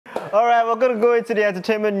All right, we're going to go into the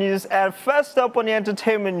entertainment news. And first up on the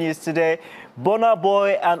entertainment news today, Burna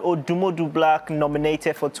Boy and Odumodu Black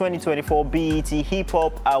nominated for 2024 BET Hip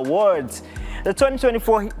Hop Awards. The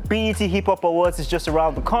 2024 BET Hip Hop Awards is just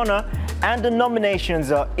around the corner, and the nominations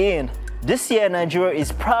are in. This year, Nigeria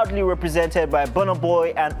is proudly represented by Burna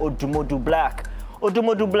Boy and Odumodu Black.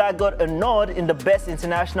 Odumodu Black got a nod in the Best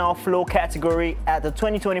International Flow category at the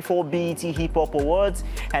 2024 BET Hip Hop Awards,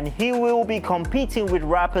 and he will be competing with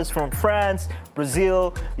rappers from France,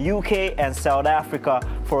 Brazil, UK, and South Africa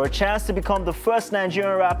for a chance to become the first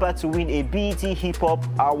Nigerian rapper to win a BET Hip Hop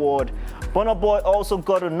Award. Burna Boy also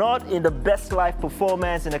got a nod in the Best Live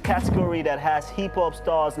Performance in a category that has hip hop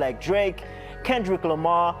stars like Drake, Kendrick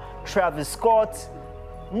Lamar, Travis Scott,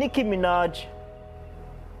 Nicki Minaj,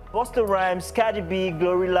 Busta Rhymes, Cardi B,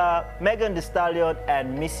 Glorilla, Megan Thee Stallion,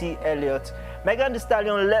 and Missy Elliott. Megan Thee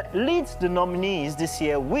Stallion leads the nominees this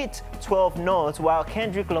year with 12 nods, while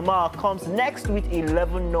Kendrick Lamar comes next with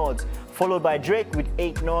 11 nods, followed by Drake with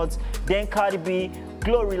 8 nods, then Cardi B,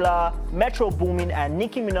 Glorilla, Metro Boomin, and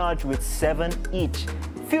Nicki Minaj with 7 each.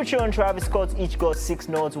 Future and Travis Scott each got 6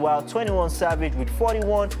 nods, while 21 Savage with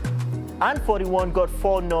 41 and 41 got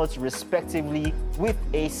 4 nods respectively, with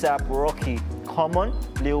A$AP Rocky, Common,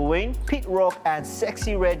 Lil Wayne, Pete Rock, and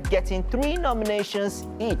Sexy Red getting 3 nominations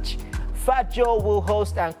each. Fat Joe will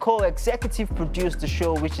host and co-executive produce the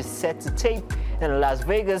show, which is set to tape in Las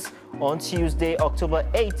Vegas on Tuesday, October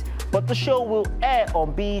 8th, but the show will air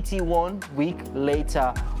on BET 1 week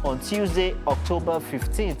later on Tuesday, October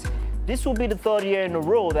 15th. This will be the 3rd year in a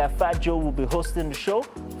row that Fat Joe will be hosting the show,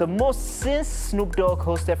 the most since Snoop Dogg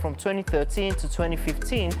hosted from 2013 to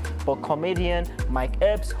 2015, but comedian Mike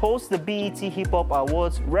Epps hosts the BET Hip Hop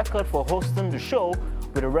Awards record for hosting the show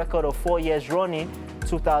with a record of 4 years running,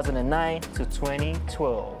 2009 to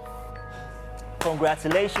 2012.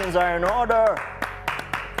 Congratulations are in order.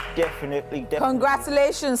 Definitely.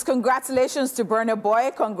 Congratulations to Burna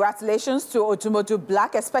Boy. Congratulations to Odumodu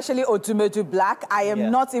Black, especially Odumodu Black. I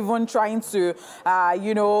am not even trying to,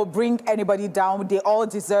 bring anybody down. They all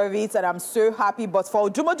deserve it, and I'm so happy. But for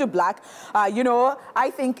Odumodu Black,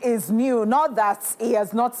 I think is new. Not that he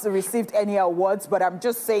has not received any awards, but I'm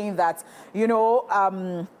just saying that,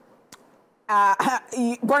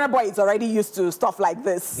 Burna Boy is already used to stuff like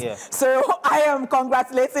this. Yeah. So I am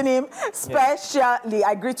congratulating him specially. Yeah.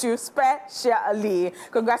 I greet you specially.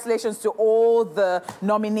 Congratulations to all the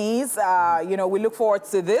nominees. We look forward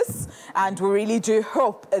to this, and we really do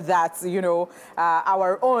hope that,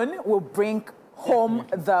 our own will bring home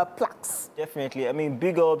the plaques. Definitely. I mean,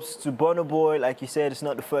 big ups to Burna Boy. Like you said, it's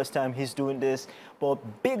not the first time he's doing this,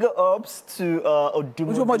 but bigger ups to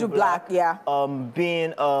Odumodu Black,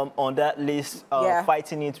 being on that list,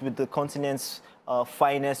 fighting it with the continent's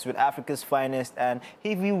finest, with Africa's finest, and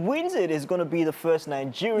if he wins it, it's going to be the first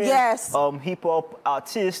Nigerian hip-hop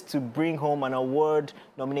artist to bring home an award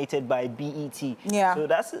nominated by BET. Yeah. So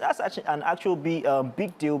that's actually an actual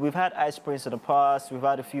big deal. We've had Ice Prince in the past. We've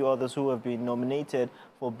had a few others who have been nominated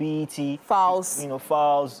for BET. Fouls.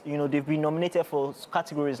 Fouls. They've been nominated for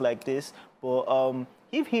categories like this. But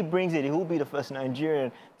if he brings it, he will be the first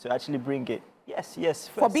Nigerian to actually bring it. Yes. First.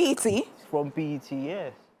 For BET? From BET,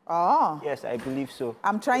 yes. Oh. Yes, I believe so.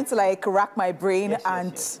 I'm trying to rack my brain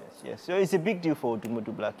Yes. So it's a big deal for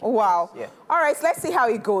Odumodu Black. Wow. Yeah. All right, let's see how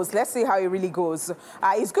it goes. Let's see how it really goes.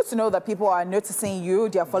 It's good to know that people are noticing you.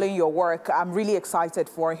 They're following your work. I'm really excited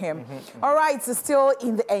for him. All right, so still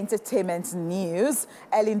in the entertainment news,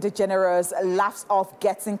 Ellen DeGeneres laughs off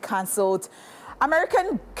getting cancelled.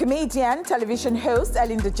 American comedian, television host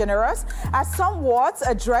Ellen DeGeneres has somewhat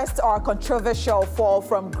addressed our controversial fall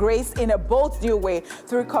from grace in a bold new way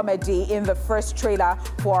through comedy in the first trailer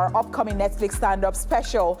for our upcoming Netflix stand-up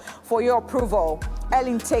special. For your approval,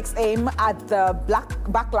 Ellen takes aim at the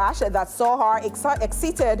backlash that saw her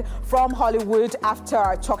exited from Hollywood after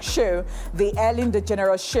our talk show. The Ellen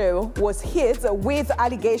DeGeneres Show was hit with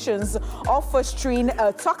allegations of fostering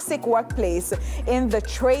a toxic workplace. In the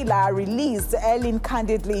trailer released, Ellen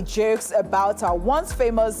candidly jokes about her once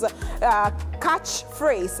famous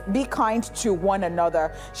catchphrase, "Be kind to one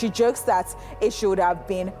another." She jokes that it should have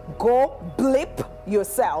been "Go blip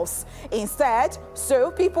yourselves" instead,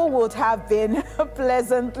 so people would have been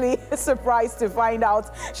pleasantly surprised to find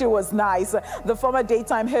out she was nice. The former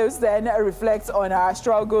daytime host then reflects on our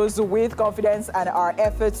struggles with confidence and our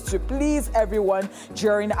efforts to please everyone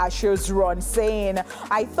during our show's run, saying,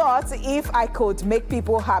 "I thought if I could make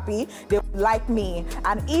people happy, they would like me,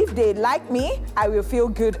 and if they like me, I will feel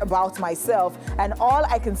good about myself, and all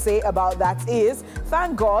I can say about that is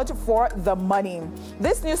thank God for the money."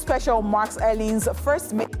 This new special marks Ellen's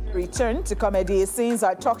first major Return to comedy since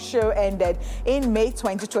our talk show ended in May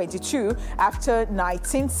 2022 after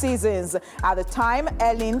 19 seasons. At the time,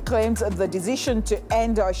 Ellen claimed the decision to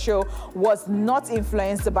end our show was not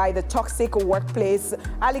influenced by the toxic workplace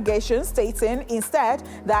allegations, stating instead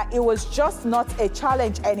that it was just not a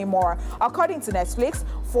challenge anymore. According to Netflix,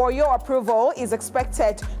 For Your Approval is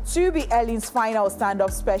expected to be Ellen's final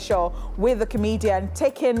stand-up special, with the comedian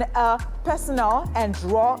taking a personal and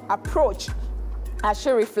raw approach as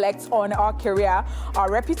she reflects on our career,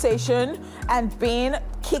 our reputation, and being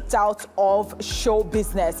kicked out of show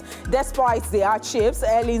business. Despite the hardships,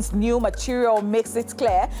 Ellen's new material makes it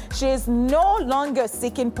clear she is no longer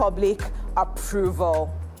seeking public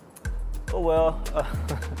approval. Oh, well,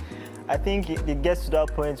 I think it gets to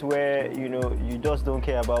that point where, you know, you just don't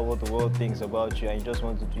care about what the world thinks about you and you just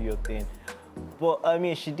want to do your thing. But, I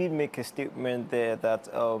mean, she did make a statement there that,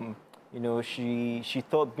 you know, she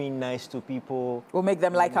thought being nice to people will make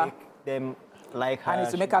them like her. Them like her. And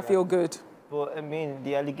it's to make her feel good. But, I mean,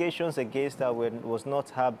 the allegations against her was not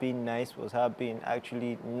her being nice, was her being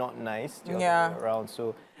actually not nice the other way around.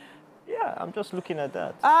 So, yeah, I'm just looking at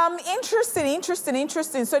that.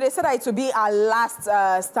 Interesting. So they said that it would be our last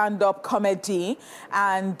stand-up comedy,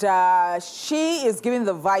 and she is giving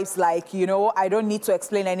the vibes like, you know, I don't need to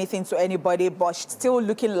explain anything to anybody, but she's still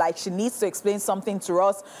looking like she needs to explain something to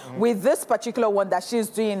us with this particular one that she's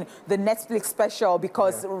doing, the Netflix special,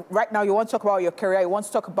 because right now you want to talk about your career, you want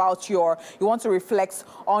to talk about you want to reflect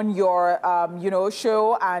on your, you know,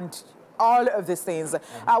 show and all of these things,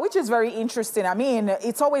 which is very interesting. I mean,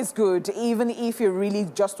 it's always good, even if you really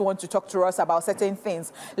just want to talk to us about certain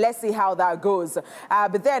things. Let's see how that goes.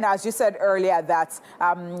 But then, as you said earlier, that,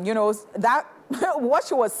 you know, that what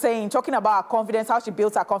she was saying, talking about her confidence, how she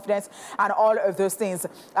built her confidence and all of those things,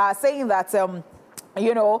 saying that,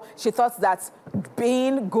 you know, she thought that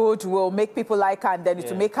being good will make people like her and then it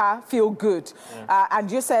will make her feel good.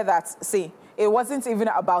 And you said that, see, it wasn't even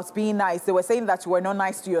about being nice. They were saying that you were not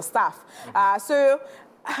nice to your staff. So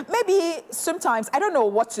maybe sometimes, I don't know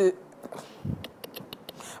what to...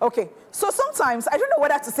 Okay, so sometimes, I don't know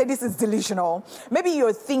whether to say this is delusional. Maybe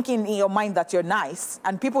you're thinking in your mind that you're nice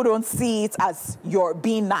and people don't see it as you're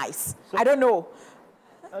being nice. So, I don't know.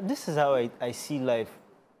 This is how I see life.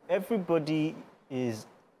 Everybody is...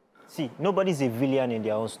 See, nobody's a villain in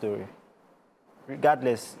their own story.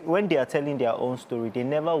 Regardless, when they are telling their own story, they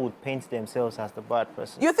never would paint themselves as the bad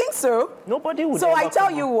person. You think so? Nobody would. So I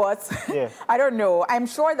tell you what, I don't know. I'm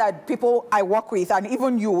sure that people I work with, and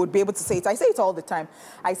even you would be able to say it. I say it all the time.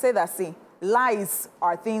 I say that, see, lies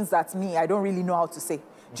are things that I don't really know how to say.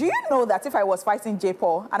 Do you know that if I was fighting J.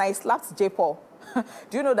 Paul and I slapped J. Paul,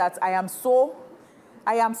 do you know that I am so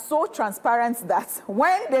transparent that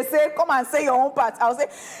when they say, come and say your own part, I'll say,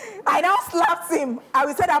 I now slapped him. I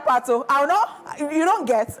will say that part, so I'll not, you don't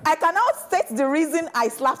get. I cannot state the reason I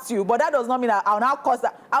slapped you, but that does not mean that I'll now cause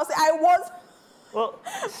that. I'll say, I was, well,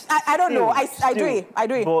 I don't know. I do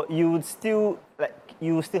it. But you would still,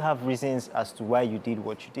 you will still have reasons as to why you did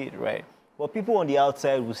what you did, right? But people on the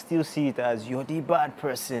outside will still see it as you're the bad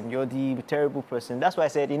person, you're the terrible person. That's why I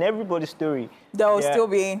said in everybody's story, there will still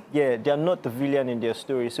be. Yeah, they're not the villain in their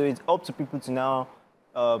story. So it's up to people to now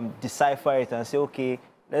decipher it and say, okay,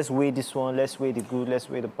 let's weigh this one, let's weigh the good, let's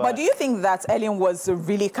weigh the bad. But do you think that Ellen was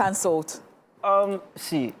really cancelled?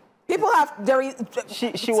 See. People have,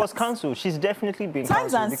 she was cancelled. She's definitely been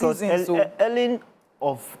cancelled. Times and because seasons. Ellen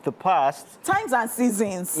of the past. Times and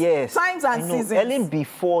seasons. Yes. Times and seasons. Ellen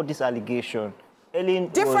before this allegation. Ellen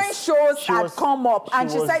different shows had come up and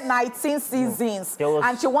she said 19 seasons.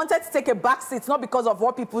 And she wanted to take a back seat, not because of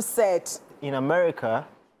what people said. In America,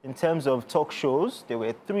 in terms of talk shows, there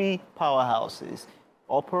were 3 powerhouses.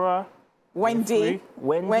 Oprah, Wendy,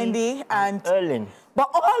 and Ellen. But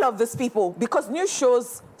all of these people, because new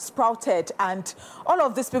shows sprouted and all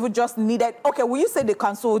of these people just needed... Okay, will you say they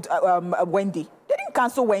cancelled Wendy? They didn't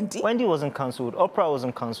cancel Wendy. Wendy wasn't cancelled. Oprah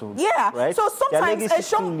wasn't cancelled. Yeah. Right? So sometimes a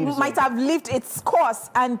show might have lived its course.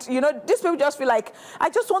 And, you know, these people just feel like, I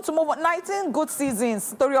just want to move on. 19 good seasons,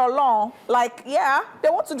 story along. Like, yeah, they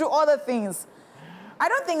want to do other things. I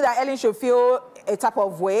don't think that Ellen should feel a type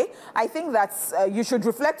of way. I think that you should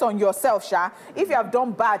reflect on yourself, Sha. If you have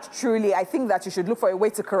done bad, truly, I think that you should look for a way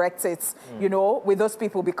to correct it, you know, with those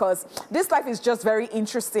people, because this life is just very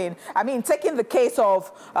interesting. I mean, taking the case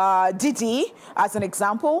of Diddy as an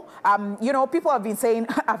example, you know, people have been saying,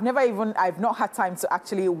 I've not had time to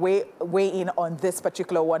actually weigh in on this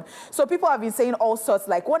particular one. So people have been saying all sorts,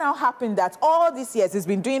 like, what now happened that all these years he's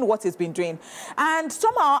been doing what he's been doing? And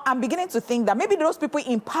somehow I'm beginning to think that maybe those people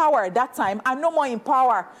in power at that time are no more in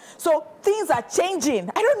power. So things are changing.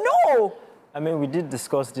 I don't know. I mean, we did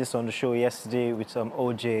discuss this on the show yesterday with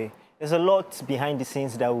OJ. There's a lot behind the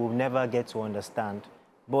scenes that we'll never get to understand.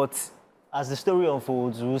 But as the story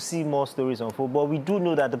unfolds, we'll see more stories unfold. But we do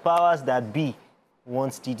know that the powers that be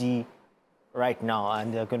wants Diddy right now,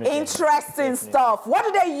 and they're going to... Interesting stuff. What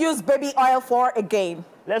do they use baby oil for again?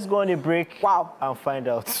 Let's go on a break Wow. and find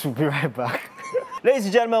out. We'll be right back. Ladies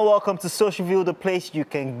and gentlemen, welcome to Social View, the place you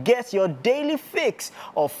can get your daily fix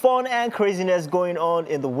of fun and craziness going on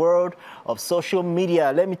in the world of social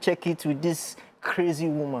media. Let me check it with this crazy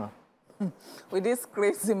woman. With this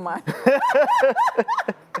crazy man.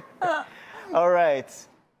 All right.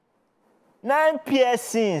 9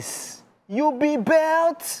 piercings. You be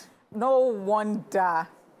belt. No wonder.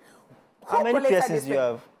 How many piercings do you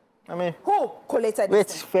have? I mean, who collated wait,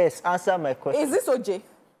 this thing? first, answer my question. Is this OJ?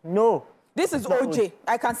 No. This is OJ.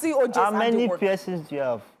 I can see OJ's How many handiwork. piercings do you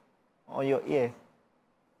have on your ear?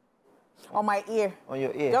 On my ear. On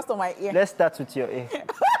your ear. Just on my ear. Let's start with your ear.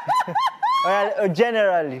 All right,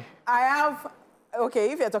 generally. I have, okay,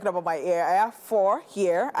 if you're talking about my ear, I have 4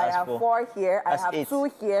 here. That's I have 4. 4 here. That's I have 8.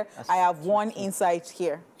 2 here. That's I have 2, 1 inside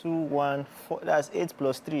here. 2, 1, 4. That's 8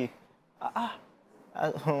 plus 3.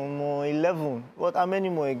 11. What? How many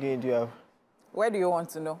more again do you have? Where do you want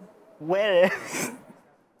to know? Where?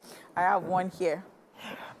 I have 1 here.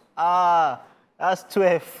 That's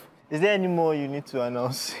 12. Is there any more you need to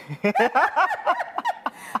announce?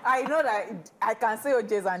 I know that I can see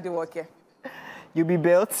OJ's handiwork here. You be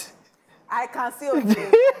belt? I can see OJ's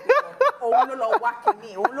handiwork.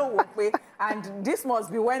 And this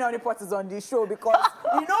must be when Honeypot is on the show, because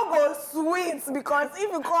you know go sweet, because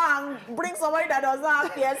if you go and bring somebody that does not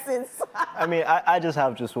have piercings. I mean, I just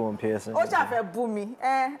have just 1 piercing. Oja boomy.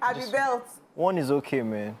 I be belt. 1 is okay,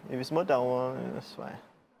 man. If it's more than 1, that's fine.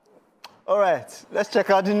 All right, let's check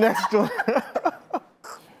out the next one.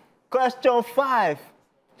 Question 5.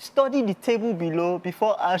 Study the table below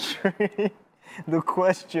before answering the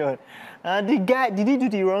question. And the guy, did he do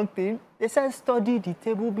the wrong thing? They said study the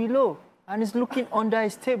table below, and he's looking under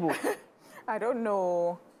his table. I don't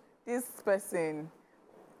know. This person.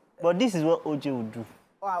 But this is what OJ would do.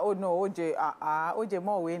 Oh no, OJ. OJ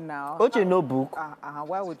more way now. OJ no book.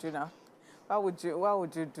 Why would you now? Why would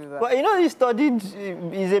you do that? But you know, he studied.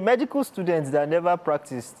 He's a medical student that never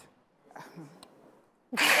practiced.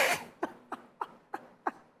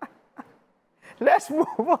 Let's move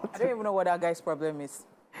on. I don't even know what that guy's problem is.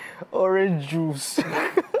 Orange juice.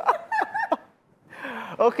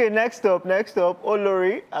 Okay, next up,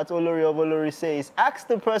 Olori at Olori of Olori says, ask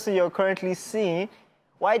the person you're currently seeing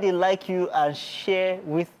why they like you and share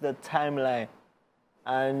with the timeline.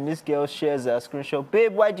 And this girl shares a screenshot.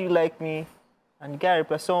 Babe, why do you like me? And the guy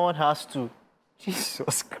replies, someone has to.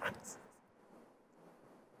 Jesus Christ.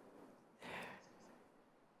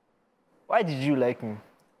 Why did you like me?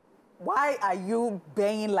 Why are you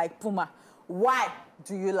baying like Puma? Why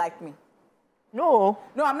do you like me? No.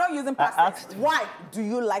 No, I'm not using past tense. Why do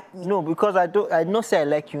you like me? No, because I don't say I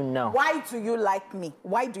like you now. Why do you like me?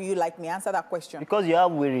 Why do you like me? Answer that question. Because you are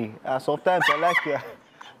weary. Sometimes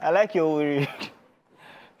I like your weary.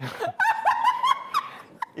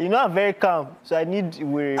 You know, I'm very calm, so I need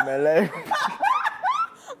weary in my life.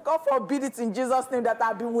 God forbid it in Jesus' name that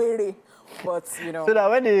I'll be weary. But, you know. So that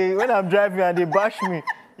when I'm driving and they bash me,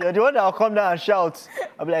 you're the one that will come down and shout.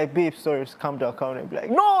 I'll be like, babe, sorry, calm down, calm down. I'll be like,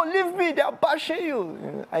 no, leave me, they're bashing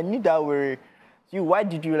you. I need that worry. Why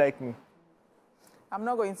did you like me? I'm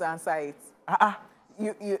not going to answer it.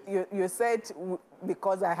 You said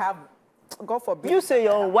because I have, God forbid. You say,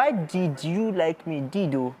 why did you like me,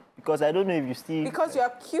 Dido? Because I don't know if you still... Because you're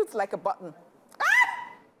cute like a button.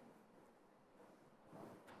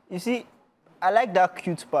 You see, I like that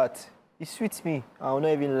cute part. It suits me. I will not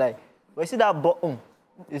even lie. But you see that button?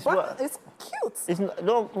 It's cute. It's not,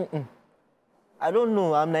 no, I don't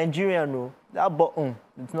know. I'm Nigerian, no. That button,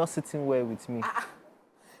 it's not sitting well with me.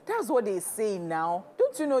 That's what they say now.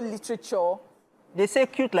 Don't you know literature? They say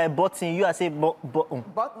cute like button. You are saying button.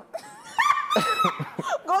 Button.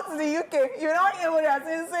 Go to the UK. You don't hear what they're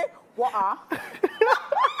saying. Say, what are? I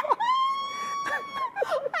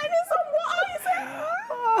need some water. You say,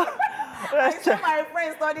 I saw my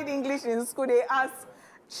friend studied English in school. They asked,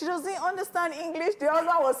 she doesn't understand English. The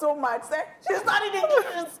other was so mad. Said, she studied English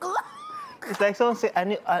in school. It's like someone say, I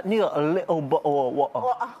need a little bottle of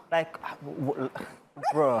water. Like,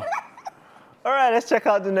 bro. All right, let's check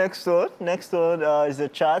out the next one. Next one is a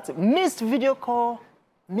chat. Missed video call.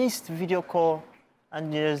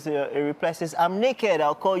 And there's a reply says, I'm naked,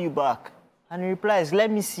 I'll call you back. And he replies, let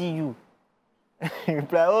me see you. He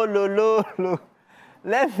replies, oh, lo.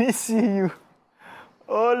 Let me see you.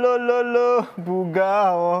 Oh, lo,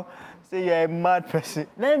 buga. Say you're a mad person.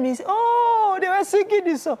 Let me see. Oh, they were singing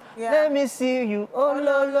this song. Yeah. Let me see you. Oh,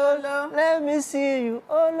 lo, lo, lo. Let me see you.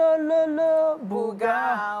 Oh, lo, lo, lo.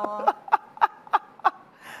 Booga.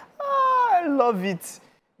 I love it.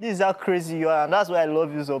 This is how crazy you are, and that's why I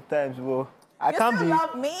love you sometimes, bro. You still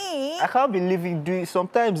love me. I can't be living doing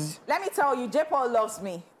sometimes. Let me tell you, J-Paul loves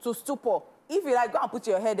me to stupor. If you like, go and put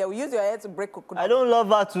your head there. We use your head to break coconut. I don't love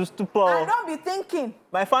her to stupor. And don't be thinking.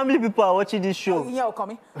 My family people are watching this show. Yeah,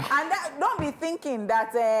 coming. And don't be thinking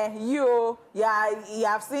that you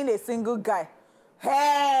have seen a single guy.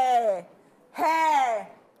 Hey,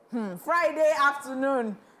 Friday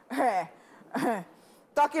afternoon.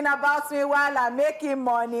 Talking about me while I'm making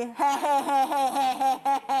money.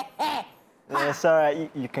 It's all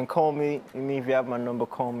right. You can call me. If you have my number,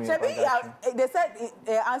 call me. They said,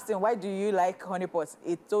 asked him, why do you like honeypots?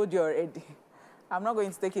 He told you already. I'm not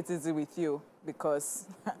going to take it easy with you because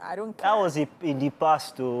I don't care. That was in the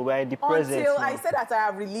past, though, but in the present. Until I said that I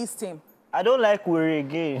have released him. I don't like worry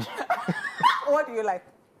again. What do you like?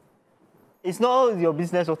 It's not your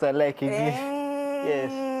business what I like again.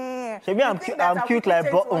 Yes. Maybe I'm cute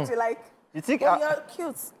like button. You think you're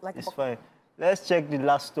cute like it's fine. Let's check the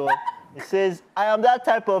last story. It says, I am that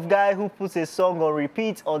type of guy who puts a song on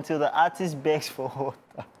repeat until the artist begs for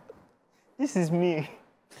water. This is me.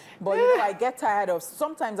 But you know, I get tired of,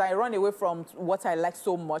 sometimes I run away from what I like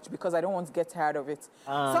so much because I don't want to get tired of it.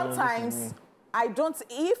 Sometimes I don't,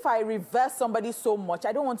 if I reverse somebody so much,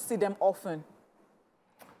 I don't want to see them often.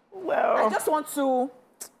 Well, I just want to...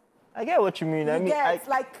 I get what you mean.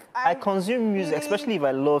 I consume music, especially if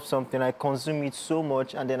I love something. I consume it so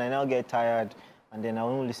much, and then I now get tired, and then I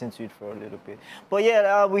won't listen to it for a little bit. But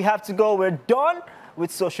yeah, we have to go. We're done with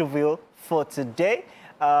Socialville for today.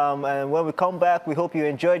 And when we come back, we hope you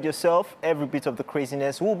enjoyed yourself, every bit of the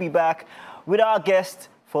craziness. We'll be back with our guest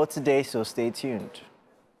for today, so stay tuned.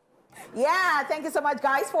 Yeah, thank you so much,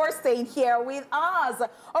 guys, for staying here with us.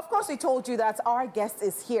 Of course, we told you that our guest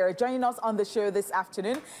is here. Joining us on the show this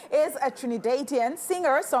afternoon is a Trinidadian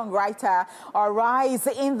singer-songwriter. Our rise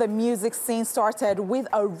in the music scene started with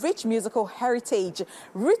a rich musical heritage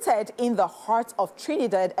rooted in the heart of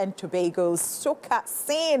Trinidad and Tobago's soca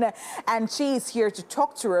scene. And she is here to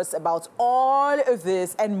talk to us about all of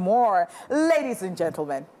this and more. Ladies and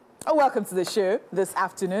gentlemen, welcome to the show this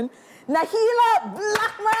afternoon, Nailah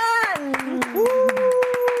Blackman.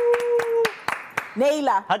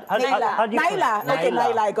 Nailah. Nailah. Okay,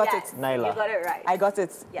 Nailah. I got it. Nailah. You got it right. I got it.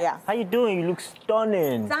 Yes. Yeah. How you doing? You look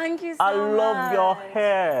stunning. Thank you so much. I love your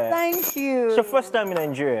hair. Thank you. It's your first time in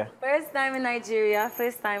Nigeria? First time in Nigeria,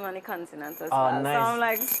 first time on the continent as well. Nice. So I'm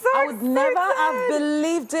like, I would never have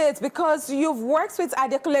believed it because you've worked with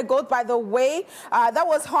Adekunle Gold, by the way. That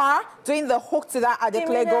was her doing the hook to that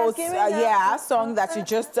Adekunle Gold song that you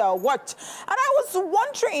just watched. And I was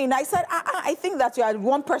wondering, I said, I think that you are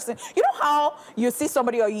one person. You know how you see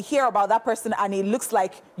somebody or you hear about that person and it looks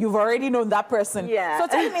like you've already known that person. Yeah. So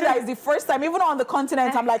telling me that is the first time, even on the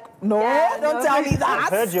continent, I'm like, no, don't tell me that.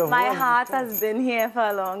 Heard your My voice. heart has been here for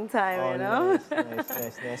a long time, you know?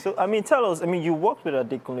 Nice. So, I mean, tell us, you worked with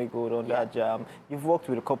Adekunle Gold on that jam. You've worked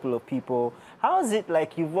with a couple of people. How is it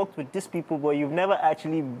like you've worked with these people, but you've never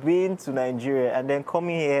actually been to Nigeria and then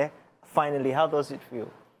coming here finally? How does it feel?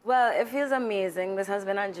 Well, it feels amazing. This has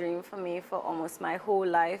been a dream for me for almost my whole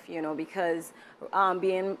life, you know, because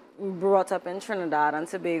being brought up in Trinidad and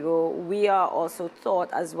Tobago, we are also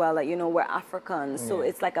taught as well that, you know, we're Africans. So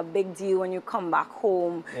it's like a big deal when you come back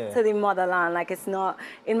home to the motherland. Like, it's not,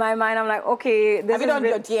 in my mind, I'm like, okay, this Have you done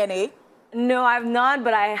your DNA? No, I've not,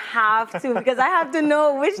 but I have to because I have to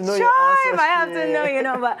know which tribe. I have to know, you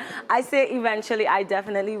know. But I say eventually I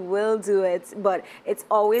definitely will do it. But it's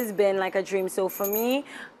always been like a dream. So for me,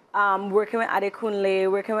 working with Adekunle,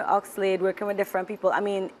 working with Oxlade, working with different people. I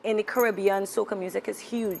mean, in the Caribbean, soca music is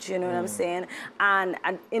huge, you know what I'm saying? And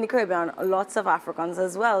in the Caribbean, lots of Africans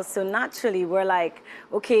as well. So naturally, we're like,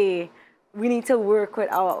 okay, we need to work with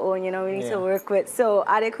our own, you know, we need to work with. So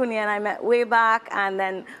Adekunle and I met way back, and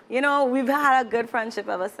then, you know, we've had a good friendship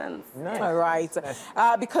ever since. Nice. All right.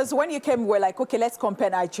 Because when you came, we're like, okay, let's compare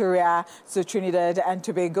Nigeria to Trinidad and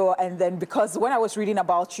Tobago. And then because when I was reading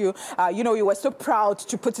about you, you know, you were so proud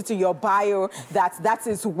to put it in your bio that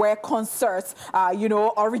is where concerts, you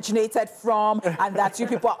know, originated from, and that you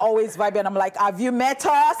people are always vibing. I'm like, have you met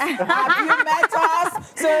us? Have you met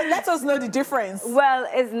us? So let us know the difference. Well,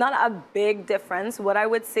 it's not a big big difference. What I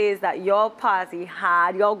would say is that your party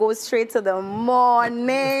hard. Y'all go straight to the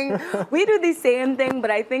morning. We do the same thing,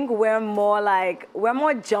 but I think we're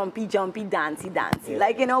more jumpy, dancey. Yeah.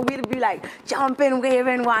 Like, you know, we'd be like jumping,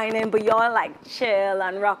 waving, whining, but y'all like chill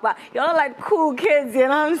and rock back. Y'all like cool kids, you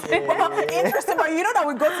know what I'm saying? Yeah. Interesting, but you know that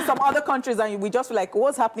we go to some other countries and we just feel like,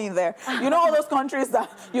 what's happening there? You know all those countries that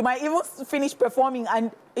you might even finish performing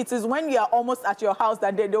and it is when you are almost at your house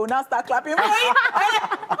that they will now start clapping.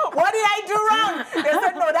 What did I do wrong? They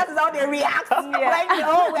said, no, that is how they react. Yeah. Like,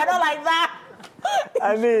 no, we're not like that.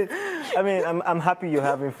 I mean, I'm happy you're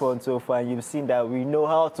having fun so far. You've seen that we know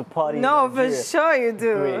how to party. No, for sure you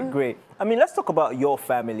do. Great. I mean, let's talk about your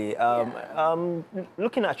family.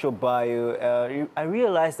 Looking at your bio, I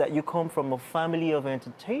realized that you come from a family of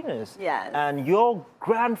entertainers. Yes. And your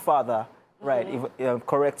grandfather, right, if,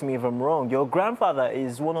 correct me if I'm wrong, your grandfather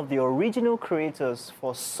is one of the original creators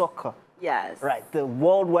for soccer. Yes. Right, the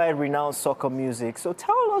worldwide renowned soccer music. So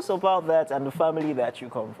tell us about that and the family that you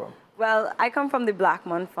come from. Well, I come from the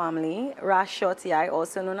Blackman family. Ras Shorty,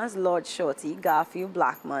 also known as Lord Shorty, Garfield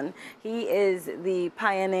Blackman. He is the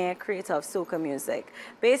pioneer creator of soca music.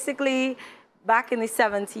 Basically, back in the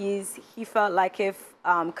 70s, he felt like if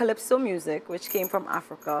calypso music, which came from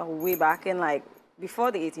Africa, way back in like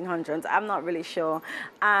before the 1800s, I'm not really sure.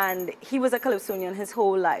 And he was a calypsonian his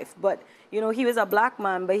whole life. But, you know, he was a black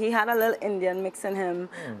man, but he had a little Indian mix in him.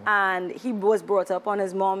 And he was brought up on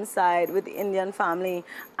his mom's side with the Indian family.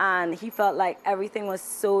 And he felt like everything was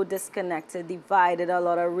so disconnected, divided, a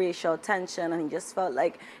lot of racial tension. And he just felt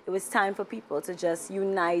like it was time for people to just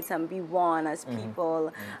unite and be one as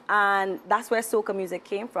people. And that's where soca music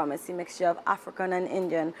came from. It's a mixture of African and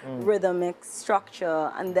Indian rhythmic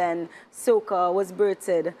structure. And then soca was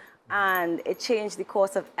birthed. And it changed the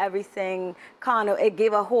course of everything. It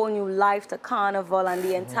gave a whole new life to carnival and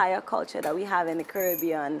the entire culture that we have in the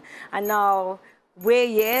Caribbean. And now,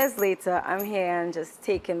 years later, I'm here and just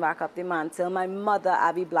taking back up the mantle. My mother,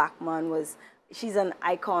 Abby Blackman, she's an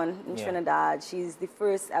icon in Trinidad. She's the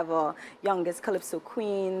first ever youngest calypso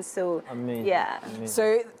queen. So, yeah. Amazing.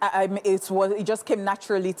 So it just came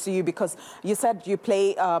naturally to you because you said you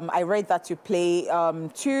play, I read that you play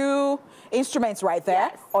 2 instruments right there.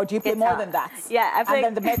 Yes. Or do you play more than that? Yeah, I play. And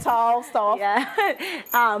then the metal stuff?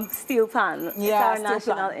 Yeah. Steel pan. Yeah, it's our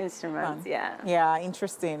national instrument. Yeah. Yeah,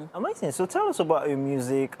 interesting. Amazing. So tell us about your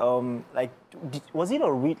music. Was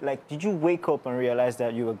it did you wake up and realize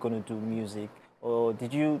that you were going to do music? Or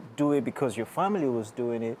did you do it because your family was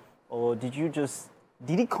doing it? Or did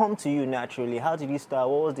it come to you naturally? How did you start?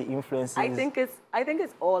 What was the influences? I think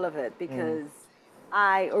it's all of it because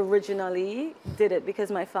I originally did it because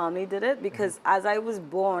my family did it. Because as I was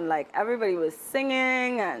born, like everybody was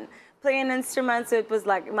singing and playing instruments. So it was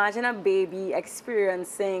like, imagine a baby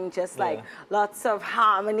experiencing just like lots of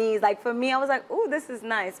harmonies. Like for me, I was like, oh, this is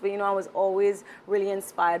nice. But you know, I was always really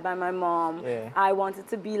inspired by my mom. I wanted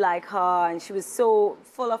to be like her, and she was so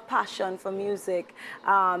full of passion for music.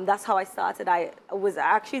 That's how I started. I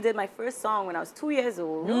actually did my first song when I was 2 years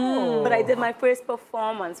old. But I did my first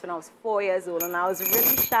performance when I was 4 years old, and I was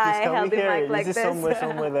really shy, held the mic like this. Is it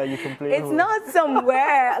somewhere that you can play? It's not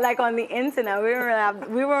somewhere like on the internet.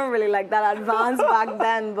 We weren't really like that advanced back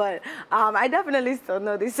then, but I definitely still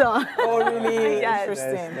know this song. Oh, really? Yes.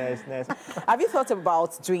 Interesting. Nice. Have you thought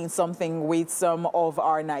about doing something with some of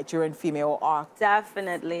our Nigerian female acts?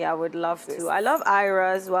 Definitely, I would love to. I love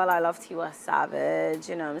Ira as well. I love Tiwa Savage.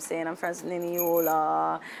 You know what I'm saying? I'm friends with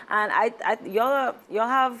Niniola. And y'all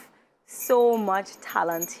have so much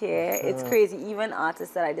talent here. It's crazy. Even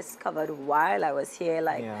artists that I discovered while I was here,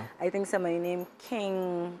 like I think somebody named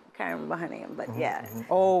King, can't remember her name, but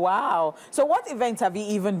Oh, wow. So what events have you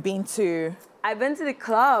even been to? I've been to the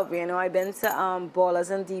club, you know. I've been to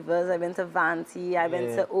Ballers and Divas. I've been to Vanti. I've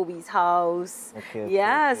been to Obi's house. So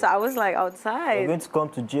I was like outside. We're going to come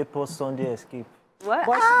to J-Pos Sunday Escape. What?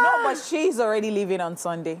 But she's already leaving on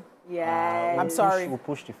Sunday. Yeah. I'm sorry. We'll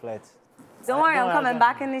push the flights. Don't worry, I'm coming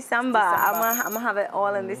back in December. I'm gonna have it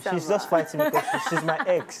all in December. She's just fighting because she's my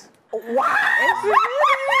ex. What?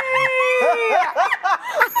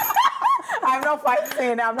 I'm not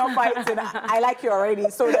fighting. I like you already,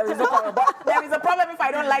 so there is no problem. But there is a problem if I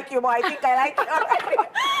don't like you, but I think I like you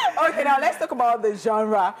already. Okay, now let's talk about the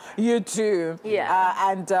genre you do.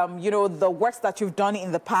 And, you know, the works that you've done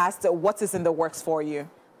in the past. What is in the works for you?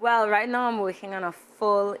 Well, right now I'm working on a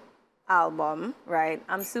full album, right?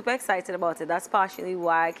 I'm super excited about it. That's partially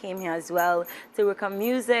why I came here as well, to work on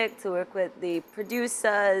music, to work with the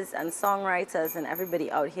producers and songwriters and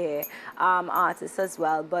everybody out here, artists as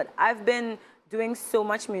well. But I've been doing so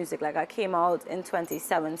much music. Like I came out in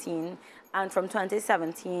 2017, and from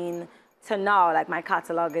 2017 to now, like my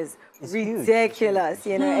catalog is It's ridiculous,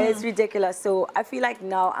 huge. you know, it's ridiculous. So I feel like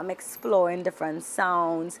now I'm exploring different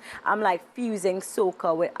sounds. I'm like fusing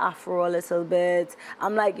soca with Afro a little bit.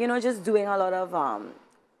 I'm like, you know, just doing a lot of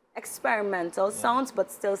experimental sounds,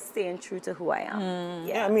 but still staying true to who I am.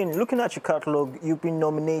 Yeah, I mean, looking at your catalog, you've been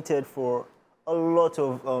nominated for a lot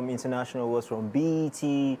of international awards, from BET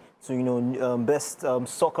to, you know, best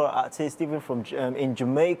soccer artist, even from in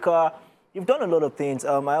Jamaica. You've done a lot of things.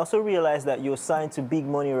 I also realized that you're signed to Big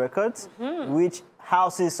Money Records, which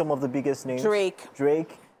houses some of the biggest names.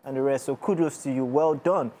 Drake and the rest. So kudos to you. Well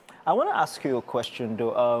done. I want to ask you a question,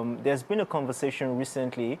 though. There's been a conversation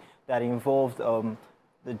recently that involved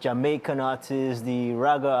the Jamaican artist, the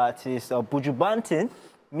raga artist, Buju Banton,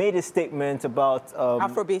 made a statement about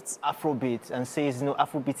Afrobeat, and says, no,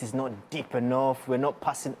 Afrobeat is not deep enough. We're not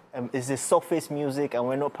passing, it's a surface music, and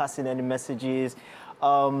we're not passing any messages.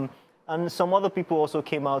 And some other people also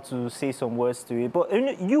came out to say some words to it. But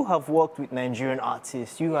you have worked with Nigerian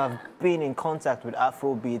artists. You have been in contact with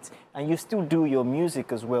Afrobeat, and you still do your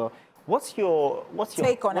music as well. What's your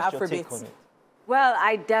take on Afrobeat? Well,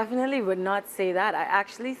 I definitely would not say that. I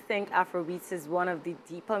actually think Afrobeats is one of the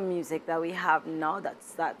deeper music that we have now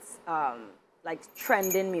that's like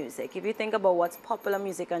trending music. If you think about what's popular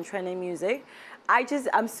music and trending music,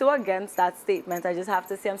 I'm so against that statement. I just have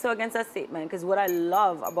to say I'm so against that statement, because what I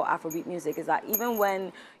love about Afrobeat music is that even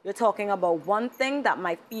when you're talking about one thing that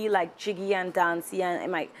might feel like jiggy and dancey and it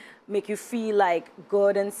might make you feel like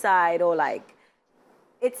good inside, or like,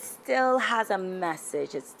 it still has a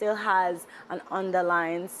message. It still has an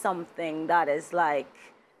underlying something that is like,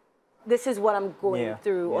 this is what I'm going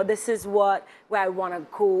through, or this is where I want to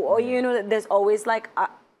go, or you know, there's always like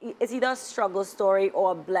it's either a struggle story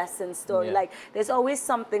or a blessing story. Like, there's always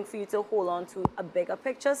something for you to hold on to, a bigger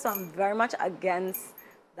picture. So I'm very much against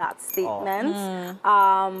that statement.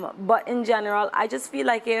 But in general, I just feel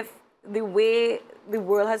like if the way the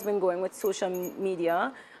world has been going with social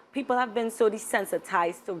media, people have been so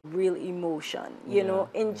desensitized to real emotion, you know,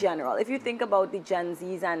 in general. If you think about the Gen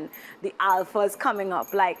Zs and the alphas coming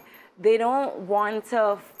up, like, they don't want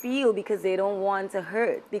to feel because they don't want to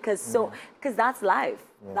hurt, because because that's life.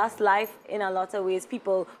 That's life in a lot of ways.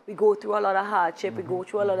 We go through a lot of hardship, we go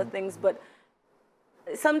through a lot of things, but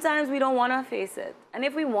sometimes we don't want to face it. And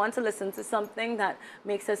if we want to listen to something that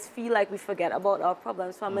makes us feel like we forget about our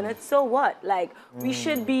problems for a minute, so what? Like, we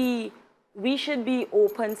should be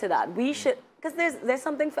open to that. We should, because there's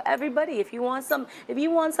something for everybody. If you want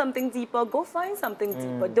something deeper, go find something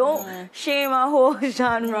deeper. Don't shame a whole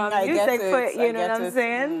genre of music for it. You know what I'm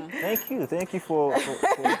saying? Thank you for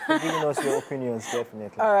giving us your opinions,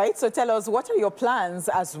 definitely. All right, so tell us, what are your plans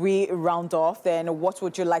as we round off? Then what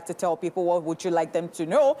would you like to tell people? What would you like them to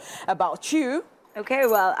know about you? Okay,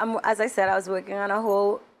 well, as I said, I was working on a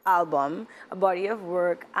whole album, a body of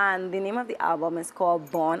work, and the name of the album is called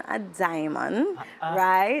Born a Diamond,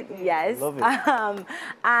 right? Yes. Love it.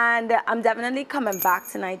 And I'm definitely coming back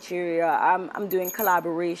to Nigeria. I'm doing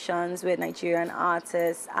collaborations with Nigerian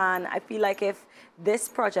artists, and I feel like if this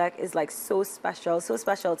project is like so special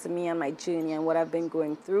to me and my journey and what I've been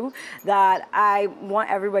going through, that I want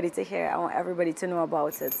everybody to hear. I want everybody to know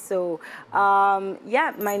about it. So,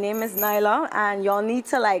 yeah, my name is Nailah, and y'all need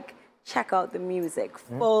to like check out the music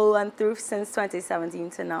full and through since 2017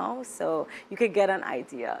 to now, so you could get an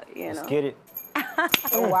idea, you know. Let's get it.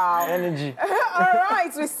 Wow. Energy. All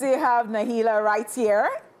right, we still have Nailah right here.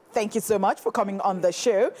 Thank you so much for coming on the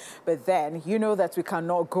show. But then, you know that we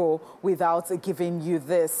cannot go without giving you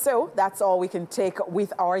this. So that's all we can take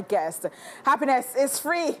with our guest. Happiness is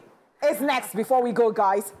free. It's next. Before we go,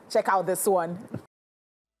 guys, check out this one.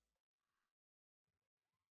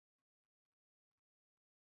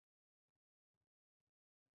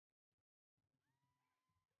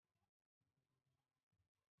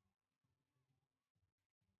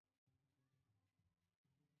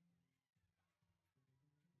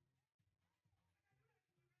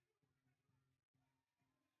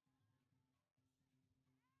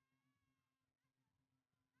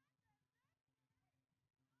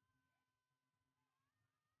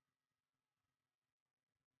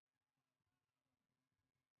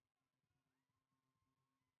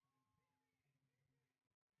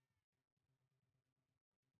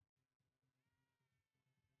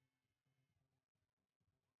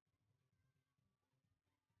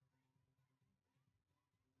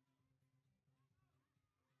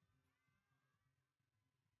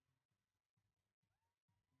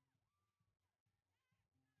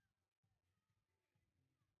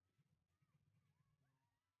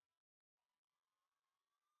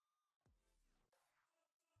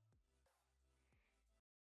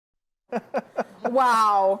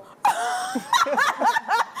 Wow.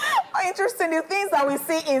 Interesting, the things that we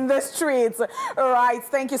see in the streets. All right,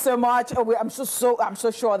 thank you so much. I'm so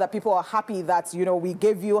sure that people are happy that, you know, we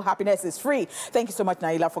give you happiness is free. Thank you so much,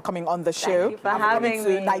 Nailah, for coming on the show. Thank you for having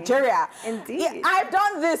me. To Nigeria. Indeed. Yeah, I've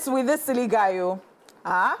done this with this silly guy,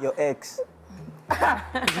 Huh? Your ex.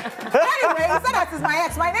 Anyway, so that is my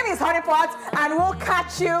ex. My name is Honeypot, and we'll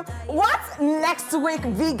catch you next week,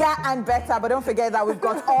 bigger and better. But don't forget that we've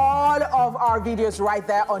got all of our videos right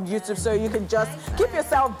there on YouTube, so you can just keep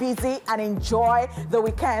yourself busy and enjoy the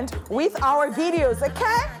weekend with our videos.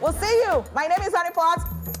 Okay, we'll see you. My name is Honeypot.